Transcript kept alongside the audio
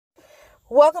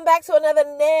Welcome back to another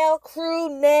nail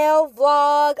crew nail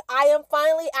vlog. I am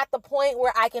finally at the point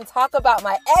where I can talk about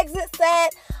my exit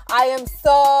set. I am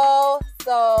so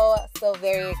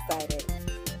very excited.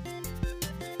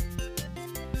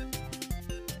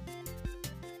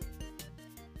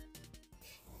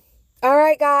 All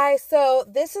right, guys, so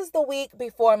this is the week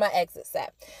before my exit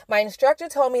set. My instructor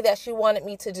told me that she wanted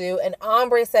me to do an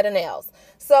ombre set of nails.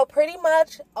 So pretty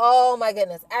much, oh my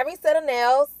goodness, every set of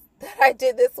nails that I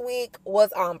did this week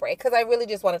was ombre because I really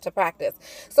just wanted to practice.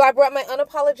 So I brought my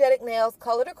unapologetic nails,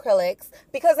 colored acrylics,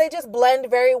 because they just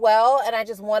blend very well and I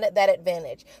just wanted that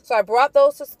advantage. So I brought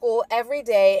those to school every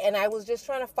day and I was just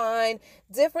trying to find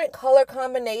different color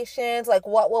combinations, like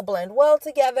what will blend well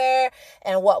together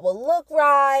and what will look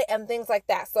right and things like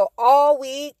that. So all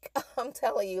week, I'm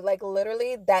telling you, like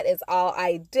literally that is all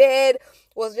I did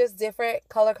was just different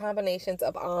color combinations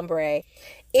of ombre.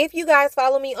 If you guys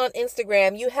follow me on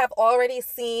Instagram, you have already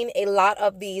seen a lot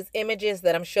of these images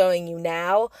that I'm showing you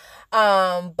now.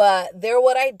 But they're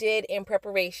what I did in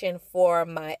preparation for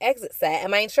my exit set.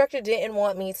 And my instructor didn't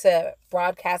want me to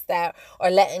broadcast that or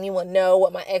let anyone know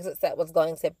what my exit set was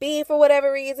going to be for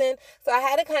whatever reason. So I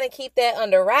had to kind of keep that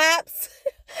under wraps.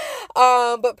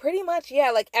 But pretty much,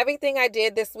 yeah, like everything I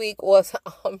did this week was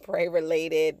ombre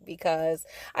related because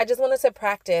I just wanted to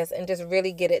practice and just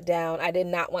really get it down. I did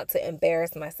not want to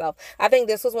embarrass myself. I think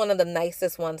this was one of the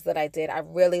nicest ones that I did. I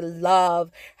really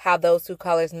love how those two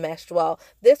colors meshed well.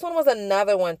 This one was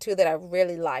another one too that I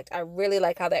really liked. I really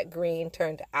like how that green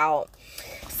turned out.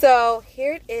 So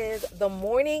here it is, the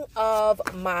morning of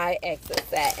my exit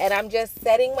set, and I'm just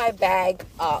setting my bag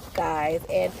up, guys,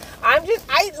 and I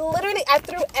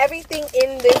threw everything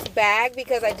in this bag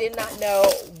because I did not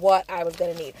know what I was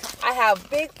going to need. I have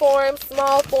big forms,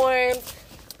 small forms,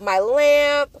 my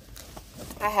lamp,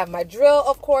 I have my drill,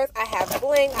 of course, I have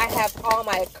bling, I have all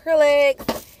my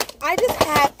acrylics. I just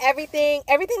had everything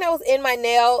that was in my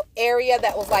nail area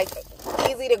that was like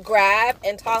easy to grab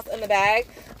and toss in the bag.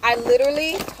 I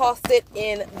literally tossed it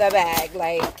in the bag.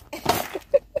 Like,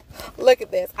 look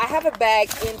at this. I have a bag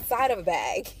inside of a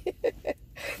bag.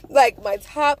 Like my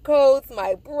top coats,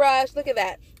 my brush. Look at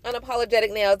that.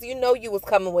 Unapologetic nails. You know you was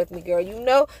coming with me, girl. You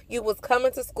know you was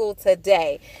coming to school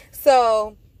today.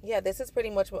 So, yeah, this is pretty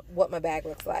much what my bag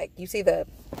looks like. You see the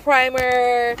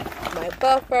primer, my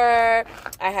buffer.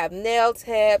 I have nail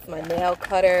tips, my nail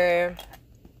cutter.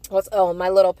 My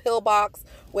little pill box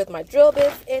with my drill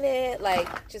bits in it.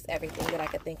 Like, just everything that I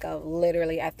could think of.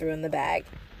 Literally, I threw in the bag.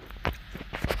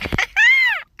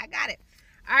 I got it.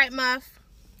 All right, Muff.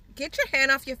 Get your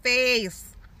hand off your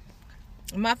face.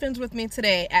 Muffin's with me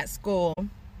today at school.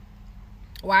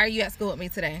 Why are you at school with me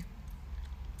today?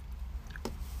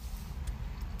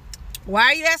 Why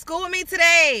are you at school with me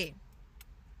today?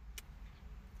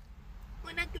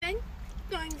 When I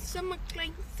going summer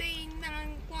clean saying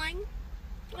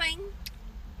clean.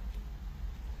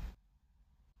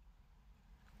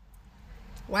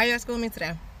 Why are you at school with me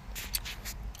today?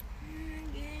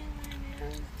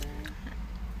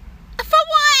 For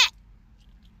what?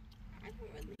 I don't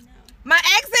really know. My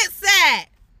exit set.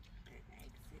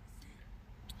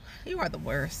 You are the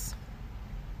worst.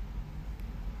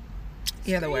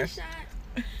 You're the worst.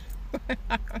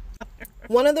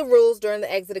 One of the rules during the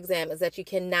exit exam is that you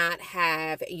cannot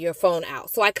have your phone out.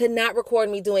 So I could not record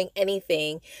me doing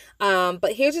anything.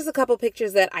 But here's just a couple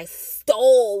pictures that I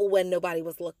stole when nobody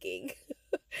was looking.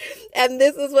 And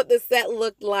this is what the set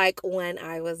looked like when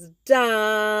I was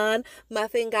done.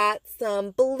 Muffin got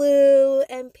some blue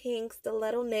and pink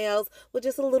stiletto nails with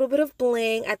just a little bit of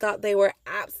bling. I thought they were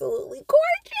absolutely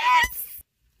gorgeous.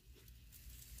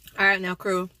 All right, now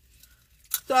crew.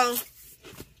 So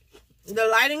the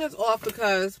lighting is off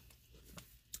because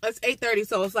it's 8:30,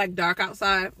 so it's like dark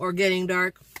outside or getting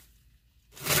dark.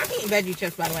 I'm eating veggie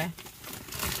chips, by the way.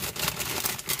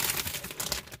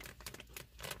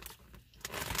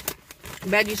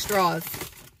 Veggie straws.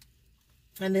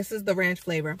 And this is the ranch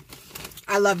flavor.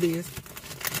 I love these.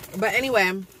 But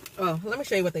anyway, let me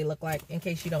show you what they look like in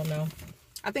case you don't know.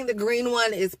 I think the green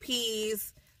one is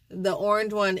peas. The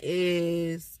orange one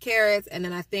is carrots. And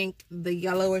then I think the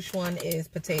yellowish one is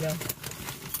potato.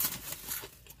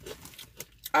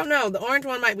 Oh no, the orange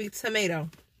one might be tomato.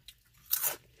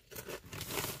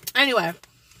 Anyway,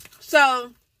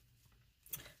 so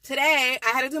today I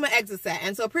had to do my exit set,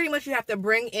 and so pretty much you have to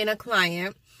bring in a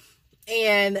client,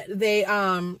 and they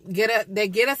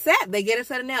get a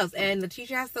set of nails, and the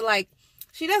teacher has to, like,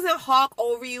 she doesn't hawk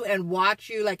over you and watch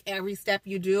you like every step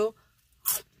you do,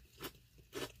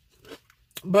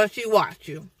 but she watch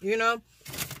you, you know.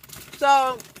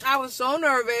 So I was so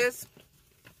nervous.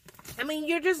 I mean,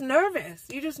 you're just nervous.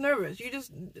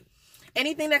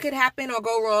 anything that could happen or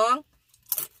go wrong,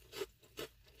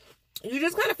 you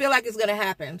just kind of feel like it's going to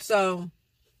happen. So,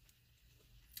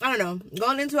 I don't know.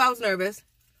 Going into it, I was nervous.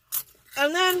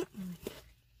 And then,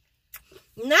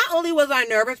 not only was I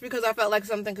nervous because I felt like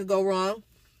something could go wrong,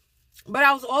 but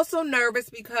I was also nervous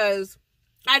because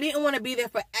I didn't want to be there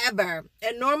forever.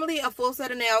 And normally a full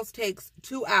set of nails takes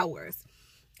 2 hours.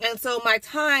 And so my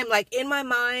time, like in my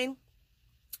mind,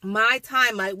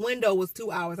 my window was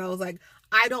 2 hours. I was like,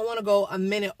 I don't want to go a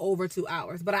minute over 2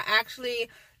 hours. But I actually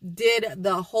did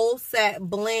the whole set,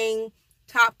 bling,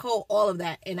 top coat, all of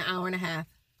that in an hour and a half.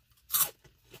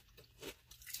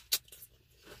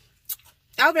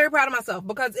 I was very proud of myself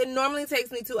because it normally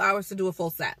takes me 2 hours to do a full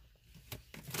set.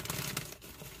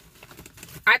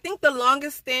 I think the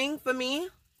longest thing for me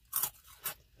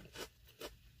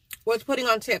was putting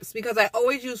on tips because I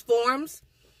always use forms,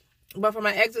 but for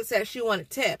my exit set, she wanted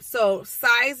tips. So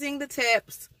sizing the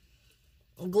tips,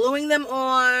 gluing them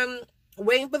on,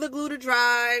 waiting for the glue to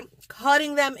dry,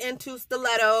 cutting them into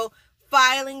stiletto,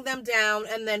 filing them down,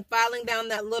 and then filing down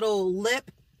that little lip,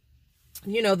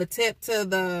 you know, the tip to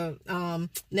the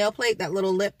nail plate, that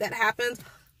little lip that happens,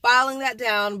 filing that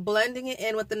down, blending it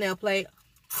in with the nail plate.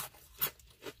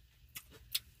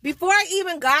 Before I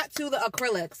even got to the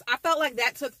acrylics, I felt like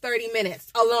that took 30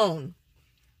 minutes alone.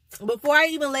 Before I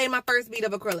even laid my first bead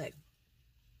of acrylic.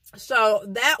 So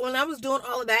that, when I was doing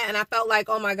all of that and I felt like,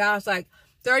 oh my gosh, like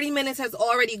 30 minutes has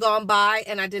already gone by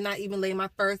and I did not even lay my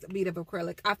first bead of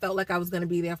acrylic. I felt like I was going to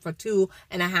be there for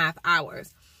 2.5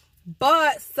 hours.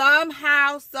 But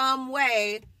somehow, some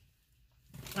way,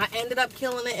 I ended up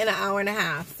killing it in an hour and a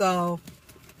half. So,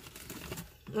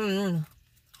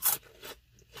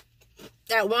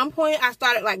 at one point, I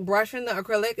started like brushing the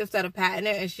acrylic instead of patting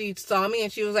it. And she saw me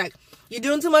and she was like, "You're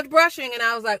doing too much brushing." And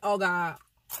I was like, oh God,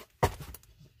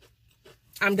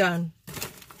 I'm done.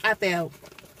 I failed.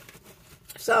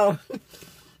 So,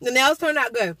 the nails turned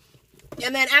out good.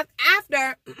 And then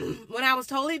after, when I was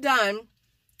totally done,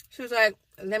 she was like,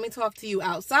 "Let me talk to you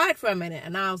outside for a minute."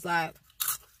 And I was like,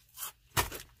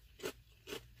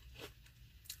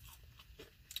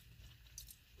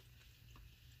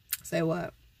 say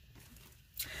what?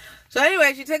 So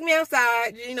anyway, she took me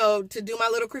outside, you know, to do my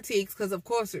little critiques. Because, of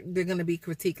course, they're going to be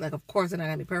critiqued. Like, of course, they're not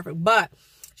going to be perfect. But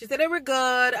she said they were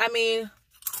good. I mean,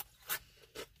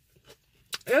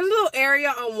 there's a little area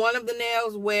on one of the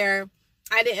nails where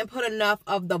I didn't put enough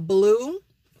of the blue.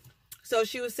 So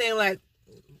she was saying, like,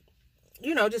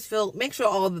 you know, just make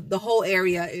sure the whole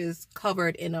area is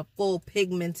covered in a full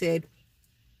pigmented,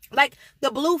 like the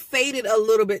blue faded a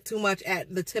little bit too much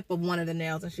at the tip of one of the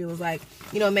nails. And she was like,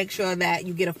 you know, make sure that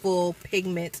you get a full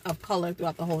pigment of color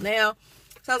throughout the whole nail.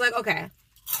 So I was like, okay.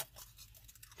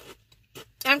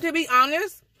 And to be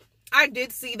honest, I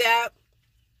did see that,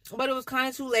 but it was kind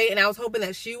of too late. And I was hoping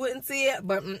that she wouldn't see it,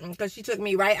 but because she took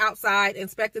me right outside,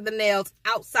 inspected the nails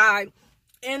outside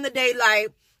in the daylight,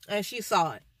 and she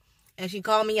saw it. And she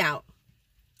called me out.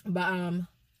 But,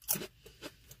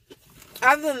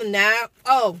 other than that,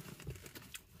 oh,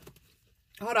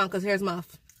 hold on, because here's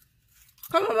Muff.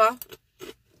 Come on, Muff.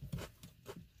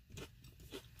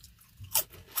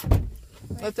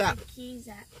 What's up? Where's the keys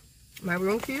at? My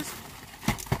room keys?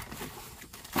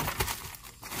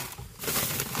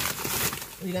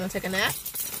 You gonna take a nap?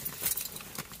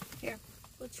 Here.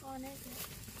 Which one is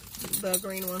it? The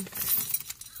green one.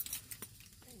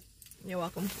 You're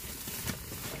welcome.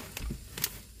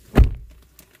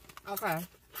 Okay.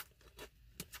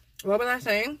 What was I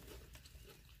saying?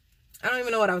 I don't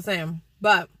even know what I was saying,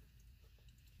 but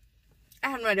I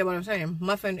have no idea what I was saying.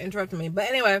 Muffin interrupted me. But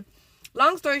anyway,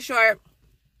 long story short,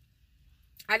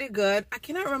 I did good. I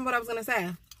cannot remember what I was going to say.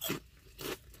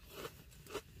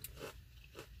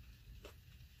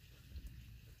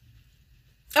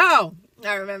 Oh,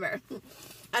 I remember.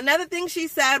 Another thing she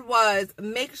said was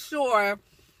make sure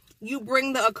you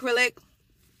bring the acrylic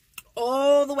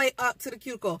all the way up to the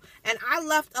cuticle. And I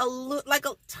left like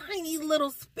a tiny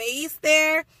little space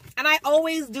there. And I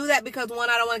always do that because, one,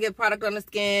 I don't want to get product on the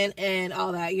skin and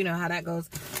all that. You know how that goes.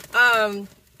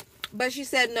 But she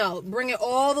said, no, bring it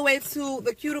all the way to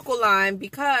the cuticle line,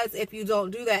 because if you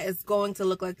don't do that, it's going to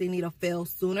look like they need a fill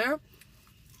sooner.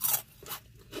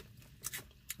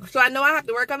 So I know I have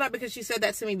to work on that because she said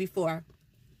that to me before.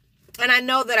 And I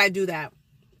know that I do that.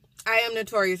 I am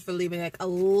notorious for leaving like a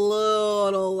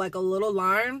little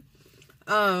line.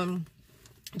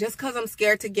 Just because I'm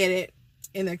scared to get it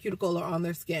in their cuticle or on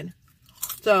their skin.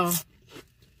 So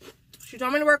she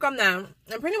told me to work on that.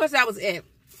 And pretty much that was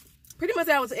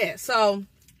it. So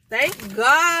thank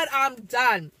God I'm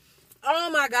done. Oh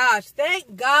my gosh.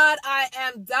 Thank God I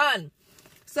am done.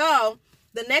 So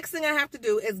the next thing I have to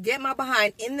do is get my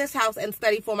behind in this house and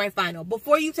study for my final.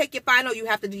 Before you take your final, you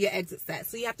have to do your exit set.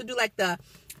 So you have to do like the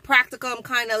practicum,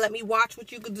 kind of let me watch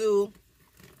what you could do,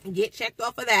 get checked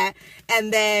off of that,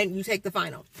 and then you take the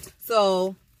final.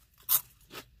 So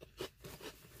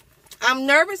I'm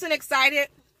nervous and excited.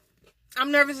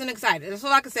 I'm nervous and excited. That's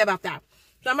all I can say about that.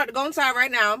 So I'm about to go inside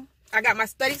right now. I got my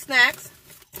study snacks.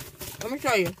 Let me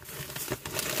show you.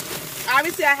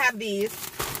 Obviously, I have these.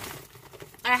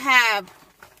 I have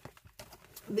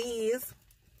these.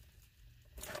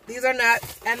 These are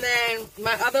nuts. And then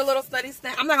my other little study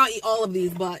snack. I'm not going to eat all of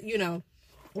these, but, you know,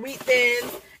 wheat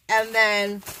thins. And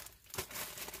then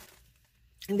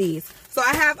these. So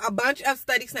I have a bunch of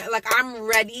study snacks. Like, I'm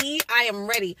ready. I am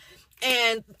ready.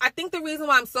 And I think the reason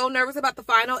why I'm so nervous about the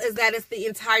final is that it's the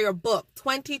entire book.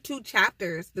 22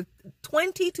 chapters. The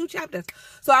 22 chapters.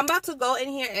 So I'm about to go in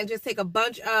here and just take a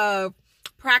bunch of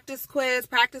practice quiz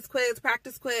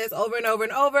over and over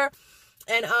and over.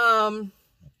 And,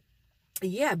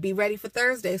 yeah, be ready for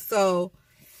Thursday. So,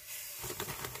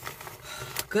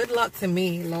 good luck to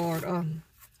me, Lord. I'm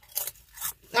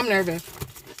nervous.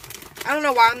 I don't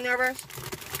know why I'm nervous,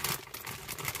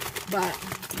 but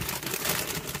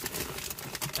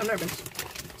I'm nervous.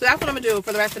 So that's what I'm going to do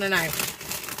for the rest of the night.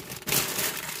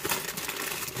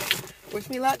 Wish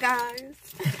me luck, guys.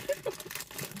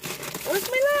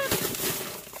 Wish me luck.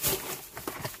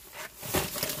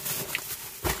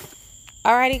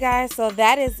 Alrighty, guys, so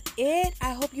that is it.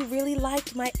 I hope you really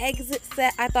liked my exit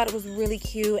set. I thought it was really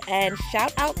cute. And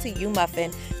shout out to you,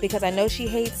 Muffin, because I know she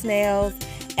hates nails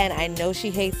and I know she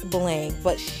hates bling.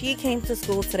 But she came to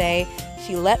school today.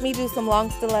 She let me do some long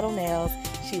stiletto nails.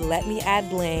 She let me add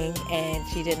bling, and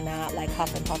she did not like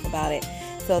huff and puff about it.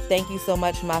 So thank you so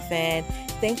much, Muffin.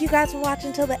 Thank you guys for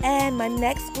watching till the end. My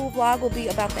next school vlog will be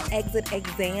about the exit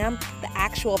exam, the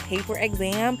actual paper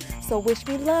exam. So wish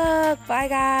me luck. Bye,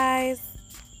 guys.